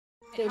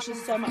there's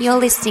just so much. You're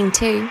listening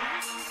to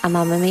a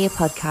Mamamia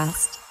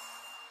podcast.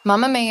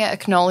 Mamamia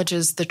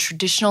acknowledges the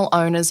traditional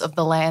owners of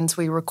the lands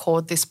we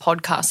record this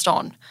podcast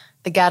on,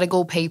 the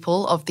Gadigal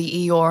people of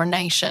the Eora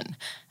Nation,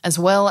 as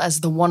well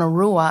as the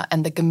Wonnarua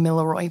and the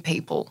Gamilaroi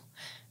people.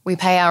 We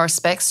pay our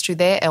respects to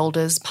their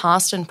elders,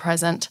 past and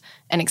present,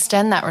 and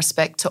extend that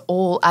respect to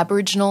all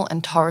Aboriginal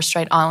and Torres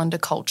Strait Islander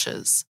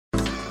cultures.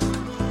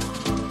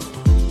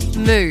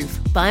 Move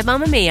by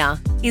Mamamia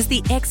is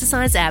the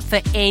exercise app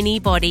for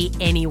anybody,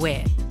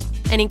 anywhere.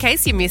 And in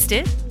case you missed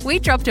it, we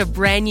dropped a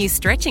brand new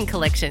stretching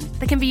collection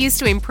that can be used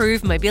to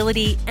improve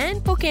mobility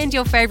and bookend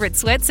your favourite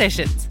sweat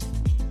sessions.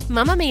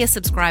 Mamamia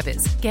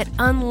subscribers get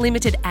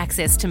unlimited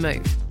access to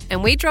Move,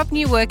 and we drop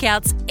new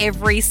workouts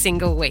every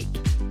single week.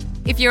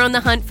 If you're on the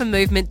hunt for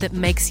movement that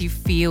makes you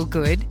feel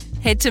good,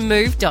 head to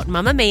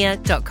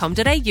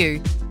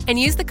move.mamamia.com.au and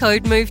use the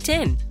code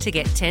MOVE10 to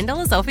get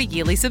 $10 off a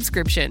yearly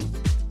subscription.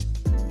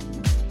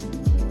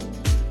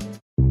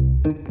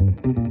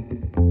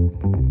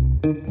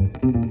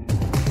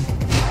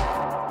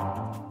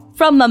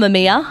 From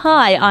Mamamia,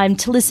 hi, I'm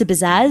Talissa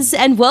Bazaz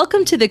and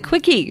welcome to The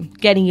Quickie,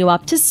 getting you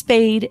up to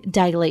speed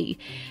daily.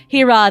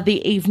 Here are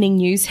the evening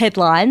news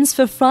headlines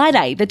for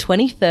Friday, the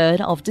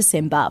 23rd of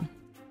December.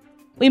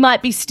 We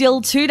might be still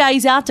 2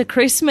 days out to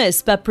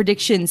Christmas, but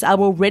predictions are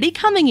already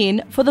coming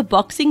in for the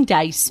Boxing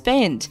Day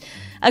spend.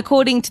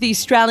 According to the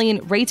Australian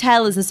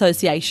Retailers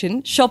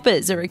Association,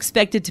 shoppers are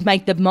expected to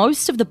make the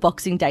most of the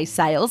Boxing Day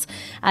sales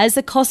as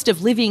the cost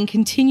of living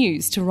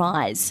continues to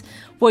rise.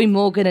 Roy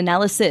Morgan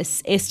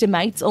Analysis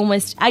estimates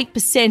almost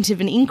 8% of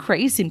an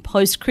increase in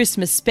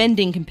post-Christmas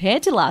spending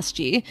compared to last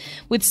year,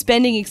 with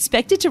spending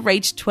expected to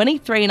reach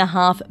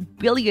 $23.5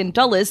 billion,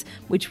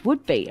 which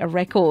would be a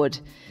record.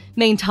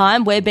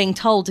 Meantime, we're being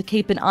told to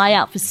keep an eye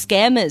out for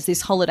scammers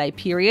this holiday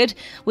period,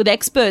 with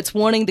experts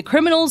warning the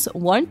criminals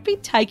won't be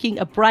taking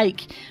a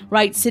break.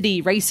 Rate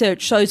City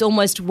research shows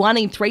almost 1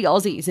 in 3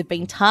 Aussies have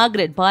been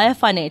targeted by a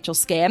financial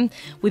scam,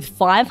 with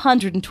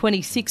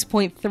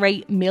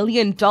 $526.3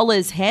 million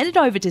handed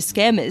over to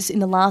scammers in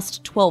the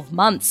last 12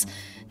 months.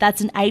 That's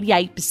an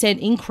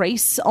 88%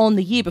 increase on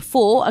the year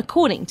before,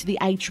 according to the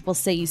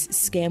ACCC's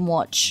Scam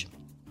Watch.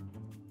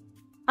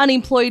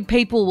 Unemployed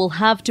people will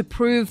have to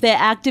prove they're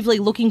actively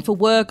looking for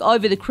work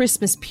over the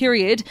Christmas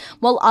period,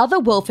 while other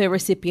welfare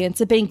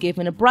recipients are being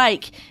given a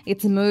break.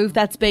 It's a move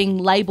that's being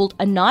labelled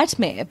a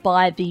nightmare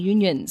by the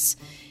unions.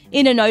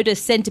 In a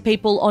notice sent to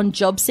people on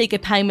job seeker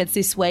payments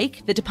this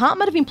week, the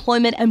Department of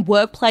Employment and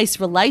Workplace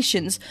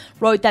Relations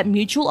wrote that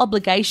mutual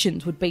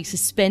obligations would be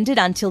suspended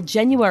until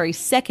January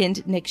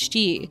 2nd next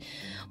year.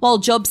 While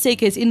job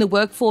seekers in the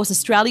Workforce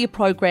Australia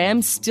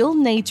program still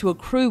need to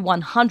accrue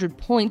 100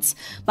 points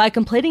by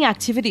completing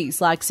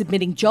activities like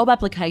submitting job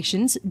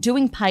applications,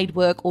 doing paid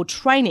work or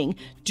training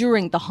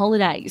during the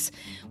holidays.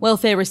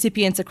 Welfare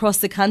recipients across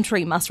the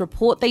country must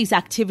report these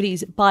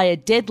activities by a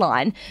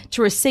deadline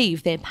to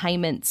receive their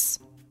payments.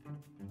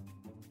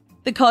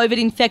 The COVID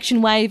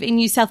infection wave in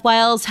New South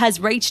Wales has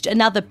reached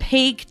another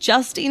peak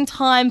just in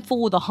time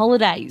for the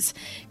holidays.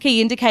 Key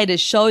indicators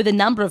show the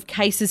number of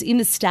cases in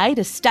the state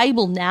are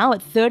stable now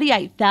at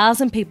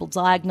 38,000 people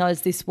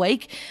diagnosed this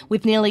week,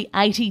 with nearly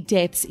 80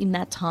 deaths in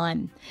that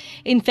time.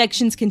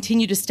 Infections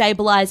continue to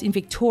stabilise in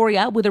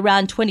Victoria with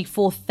around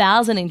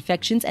 24,000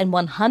 infections and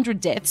 100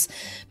 deaths,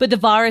 but the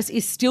virus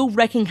is still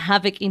wreaking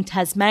havoc in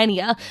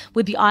Tasmania,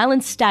 with the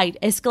island state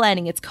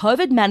escalating its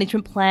COVID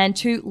management plan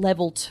to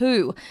level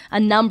 2. A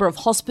number of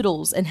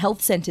hospitals and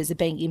health centres are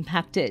being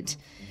impacted.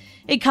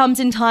 It comes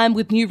in time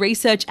with new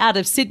research out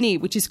of Sydney,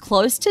 which is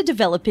close to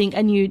developing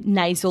a new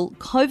nasal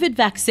COVID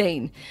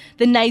vaccine.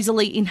 The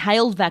nasally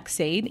inhaled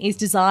vaccine is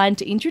designed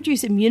to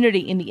introduce immunity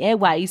in the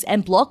airways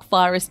and block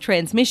virus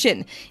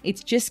transmission.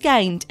 It's just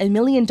gained $1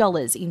 million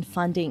in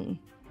funding.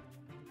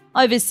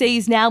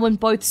 Overseas now, when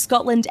both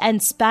Scotland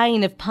and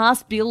Spain have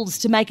passed bills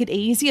to make it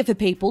easier for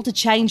people to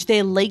change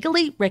their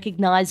legally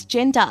recognised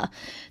gender.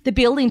 The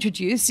bill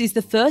introduced is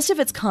the first of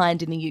its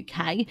kind in the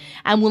UK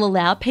and will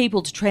allow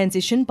people to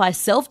transition by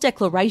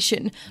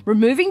self-declaration,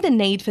 removing the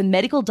need for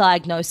medical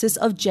diagnosis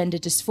of gender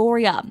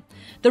dysphoria.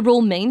 The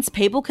rule means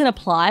people can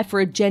apply for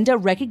a gender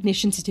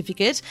recognition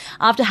certificate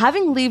after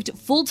having lived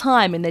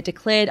full-time in their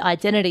declared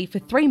identity for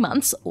 3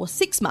 months or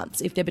 6 months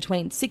if they're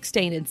between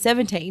 16 and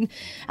 17,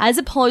 as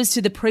opposed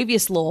to the previous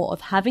law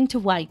of having to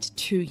wait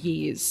 2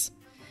 years.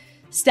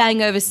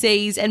 Staying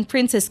overseas, and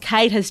Princess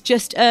Kate has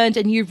just earned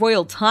a new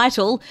royal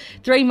title.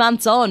 3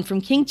 months on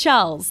from King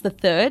Charles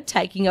III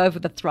taking over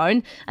the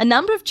throne, a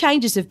number of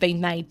changes have been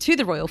made to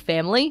the royal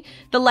family.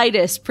 The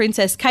latest,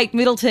 Princess Kate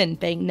Middleton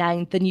being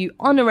named the new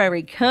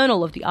honorary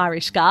colonel of the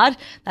Irish Guard.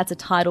 That's a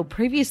title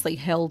previously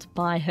held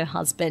by her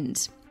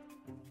husband.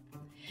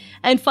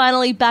 And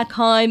finally, back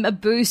home, a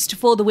boost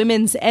for the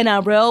women's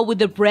NRL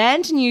with a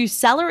brand new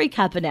salary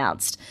cap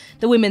announced.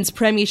 The women's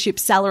premiership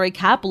salary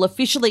cap will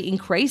officially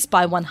increase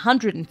by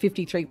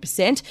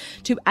 153%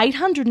 to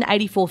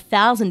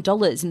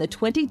 $884,000 in the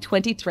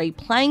 2023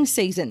 playing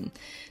season.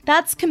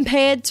 That's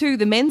compared to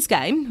the men's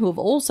game, who have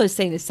also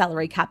seen a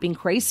salary cap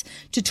increase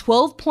to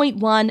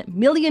 $12.1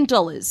 million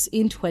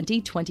in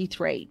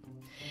 2023.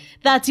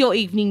 That's your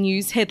evening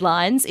news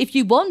headlines. If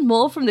you want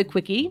more from The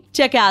Quickie,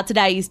 check out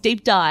today's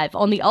deep dive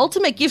on the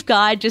ultimate gift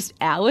guide just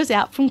hours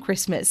out from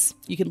Christmas.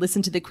 You can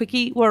listen to The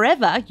Quickie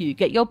wherever you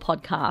get your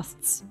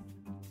podcasts.